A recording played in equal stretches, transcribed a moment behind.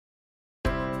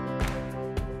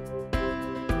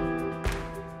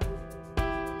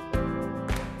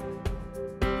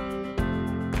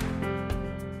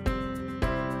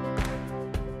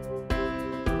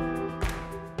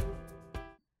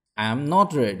I am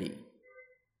not ready.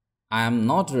 I am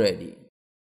not ready.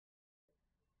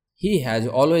 He has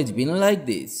always been like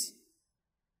this.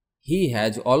 He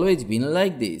has always been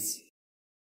like this.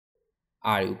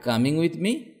 Are you coming with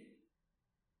me?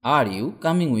 Are you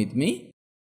coming with me?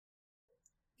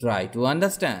 Try to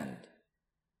understand.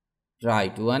 Try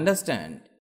to understand.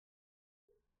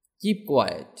 Keep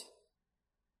quiet.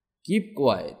 Keep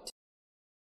quiet.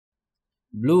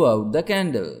 Blow out the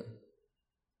candle.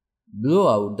 Blow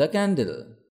out the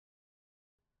candle.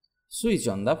 Switch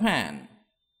on the fan.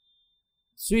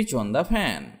 Switch on the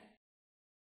fan.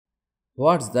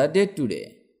 What's the date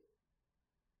today?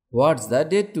 What's the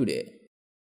date today?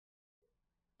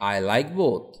 I like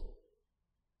both.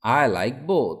 I like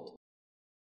both.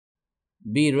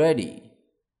 Be ready.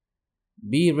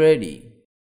 Be ready.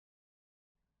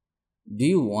 Do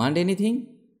you want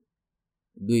anything?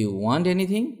 Do you want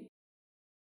anything?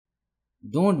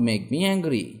 Don't make me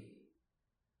angry.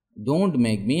 Don't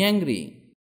make me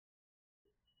angry.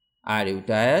 Are you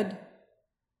tired?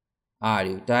 Are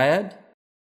you tired?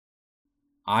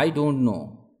 I don't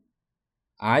know.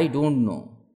 I don't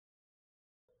know.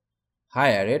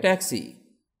 Hire a taxi.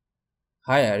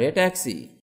 Hire a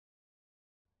taxi.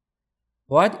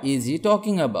 What is he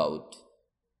talking about?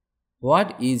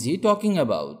 What is he talking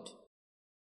about?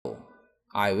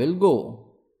 I will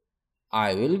go.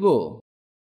 I will go.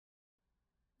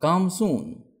 Come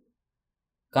soon.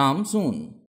 Come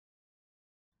soon.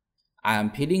 I am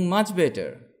feeling much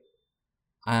better.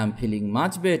 I am feeling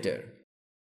much better.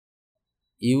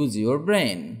 Use your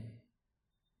brain.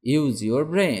 Use your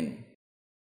brain.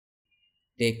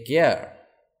 Take care.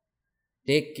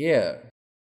 Take care.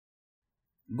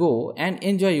 Go and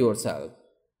enjoy yourself.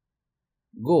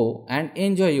 Go and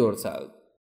enjoy yourself.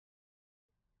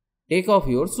 Take off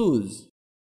your shoes.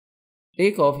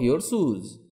 Take off your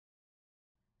shoes.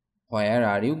 Where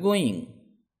are you going?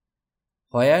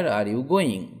 Where are you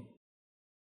going?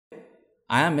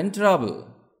 I am in trouble.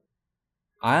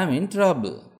 I am in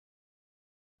trouble.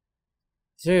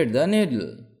 Thread the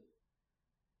needle.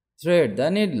 Thread the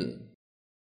needle.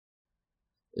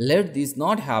 Let this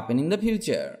not happen in the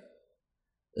future.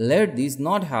 Let this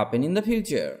not happen in the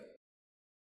future.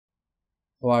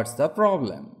 What's the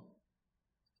problem?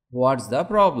 What's the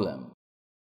problem?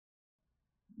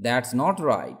 That's not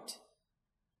right.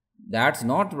 That's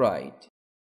not right.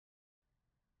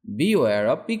 Beware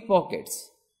of pickpockets.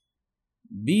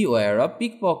 Beware of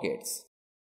pickpockets.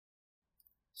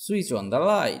 Switch on the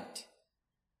light.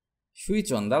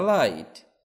 Switch on the light.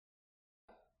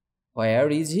 Where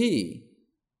is he?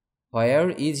 Where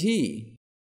is he?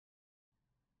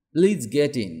 Please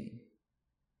get in.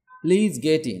 Please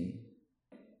get in.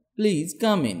 Please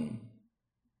come in.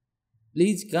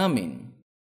 Please come in.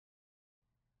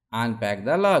 Unpack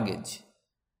the luggage.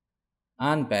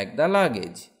 Unpack the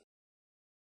luggage.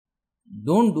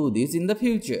 Don't do this in the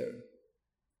future.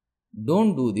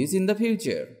 Don't do this in the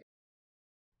future.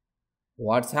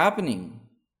 What's happening?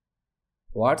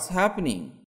 What's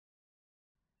happening?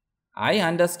 I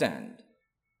understand.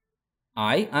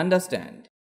 I understand.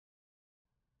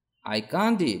 I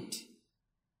can't eat.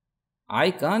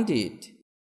 I can't eat.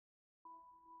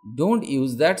 Don't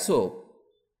use that soap.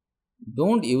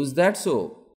 Don't use that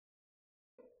soap.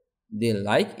 They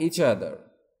like each other.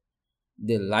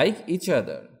 They like each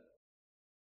other.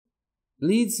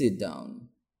 Please sit down.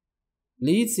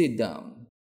 Please sit down.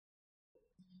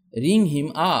 Ring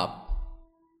him up.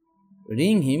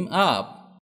 Ring him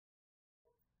up.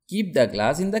 Keep the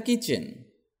glass in the kitchen.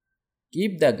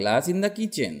 Keep the glass in the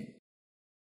kitchen.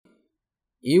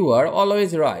 You are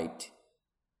always right.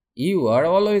 You are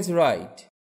always right.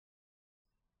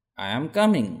 I am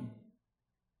coming.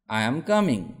 I am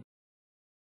coming.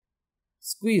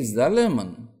 Squeeze the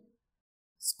lemon.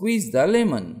 Squeeze the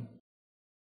lemon.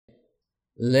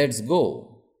 Let's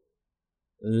go.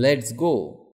 Let's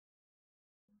go.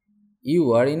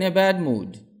 You are in a bad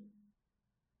mood.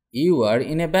 You are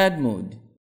in a bad mood.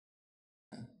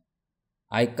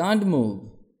 I can't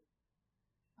move.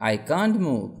 I can't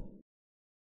move.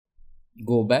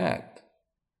 Go back.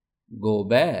 Go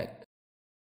back.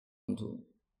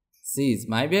 She is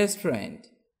my best friend.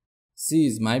 She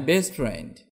is my best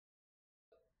friend.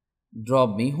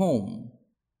 Drop me home.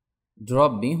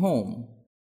 Drop me home.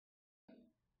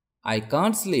 I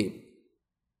can't sleep.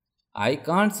 I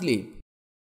can't sleep.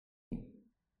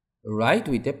 Write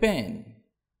with a pen.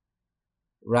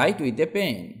 Write with a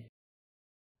pen.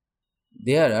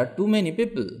 There are too many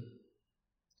people.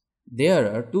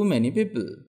 There are too many people.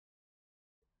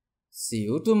 See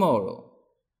you tomorrow.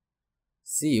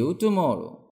 See you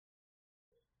tomorrow.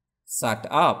 Shut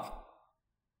up.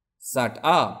 Shut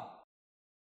up.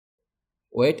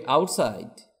 Wait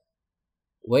outside.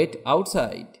 Wait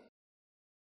outside.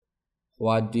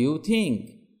 What do you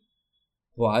think?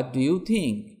 What do you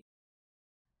think?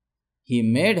 He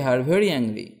made her very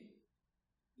angry.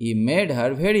 He made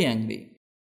her very angry.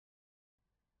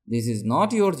 This is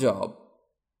not your job.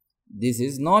 This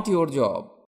is not your job.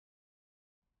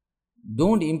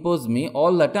 Don't impose me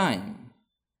all the time.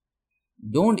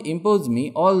 Don't impose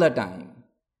me all the time.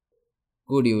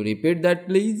 Could you repeat that,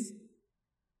 please?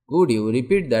 Could you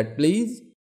repeat that, please?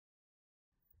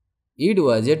 It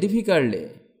was a difficult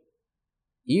day.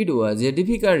 It was a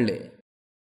difficult day.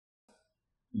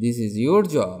 This is your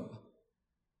job.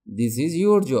 This is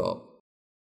your job.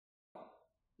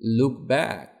 Look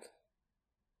back.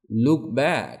 Look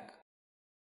back.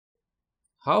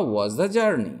 How was the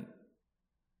journey?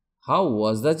 How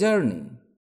was the journey?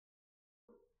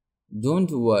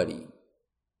 Don't worry.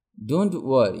 Don't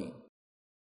worry.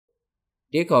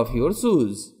 Take off your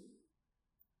shoes.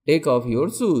 Take off your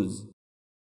shoes.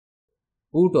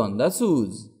 Put on the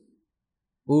shoes.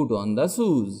 Put on the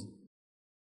shoes.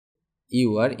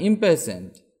 You are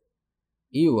impatient.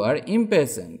 You are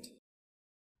impatient.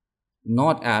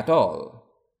 Not at all.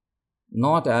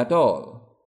 Not at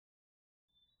all.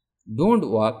 Don't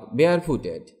walk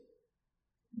barefooted.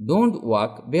 Don't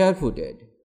walk barefooted.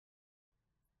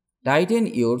 Tighten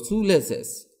your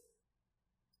shoelaces.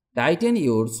 Tighten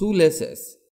your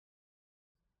shoelaces.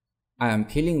 I am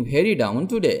feeling very down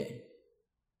today.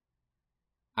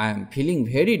 I am feeling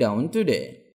very down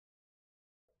today.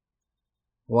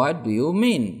 What do you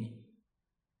mean?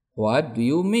 What do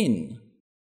you mean?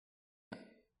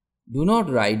 Do not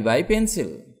write by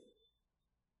pencil.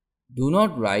 Do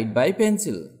not write by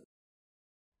pencil.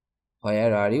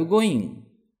 Where are you going?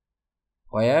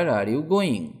 Where are you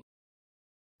going?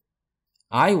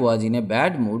 I was in a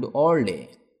bad mood all day.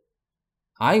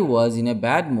 I was in a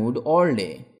bad mood all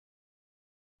day.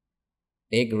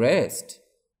 Take rest.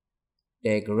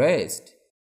 Take rest.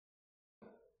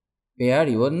 Pare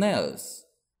your nails.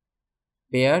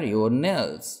 Pare your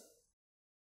nails.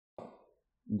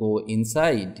 Go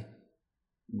inside.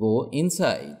 Go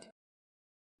inside.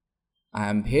 I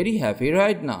am very happy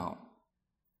right now.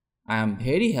 I am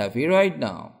very happy right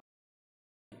now.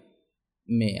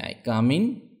 May I come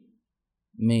in?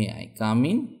 May I come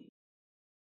in?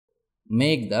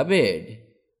 Make the bed.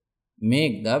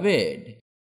 Make the bed.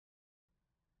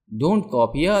 Don't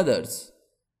copy others.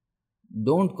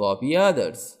 Don't copy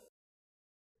others.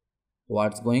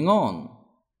 What's going on?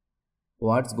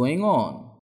 What's going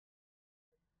on?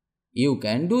 You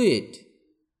can do it.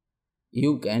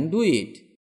 You can do it.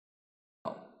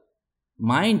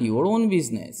 Mind your own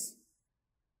business.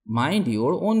 Mind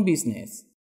your own business.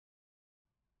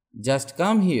 Just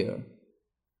come here.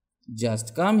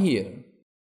 Just come here.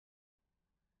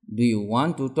 Do you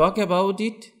want to talk about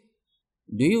it?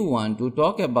 Do you want to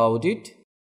talk about it?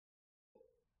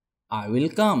 I will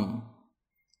come.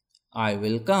 I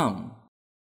will come.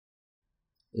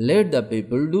 Let the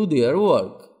people do their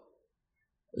work.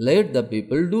 Let the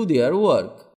people do their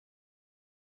work.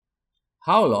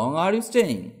 How long are you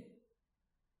staying?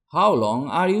 How long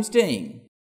are you staying?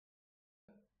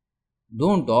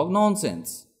 Don't talk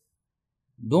nonsense.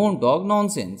 Don't talk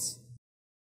nonsense.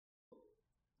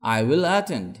 I will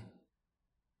attend.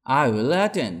 I will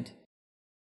attend.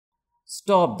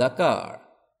 Stop the car.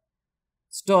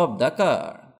 Stop the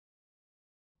car.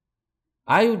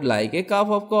 I would like a cup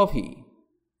of coffee.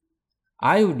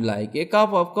 I would like a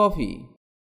cup of coffee.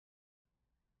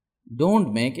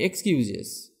 Don't make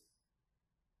excuses.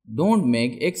 Don't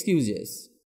make excuses.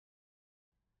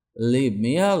 Leave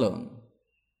me alone.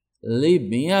 Leave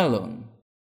me alone.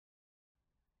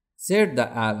 Set the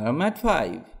alarm at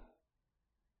 5.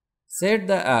 Set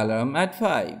the alarm at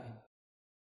 5.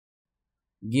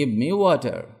 Give me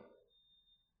water.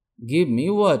 Give me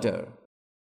water.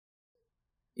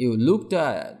 You look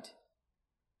tired.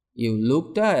 You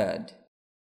look tired.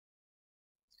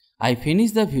 I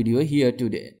finished the video here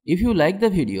today. If you like the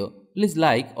video, please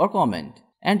like or comment.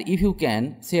 And if you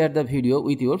can, share the video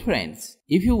with your friends.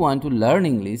 If you want to learn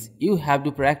English, you have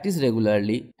to practice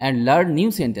regularly and learn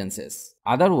new sentences.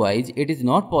 Otherwise, it is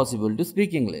not possible to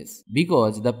speak English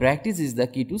because the practice is the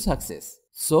key to success.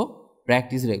 So,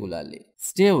 practice regularly.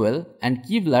 Stay well and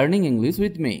keep learning English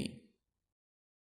with me.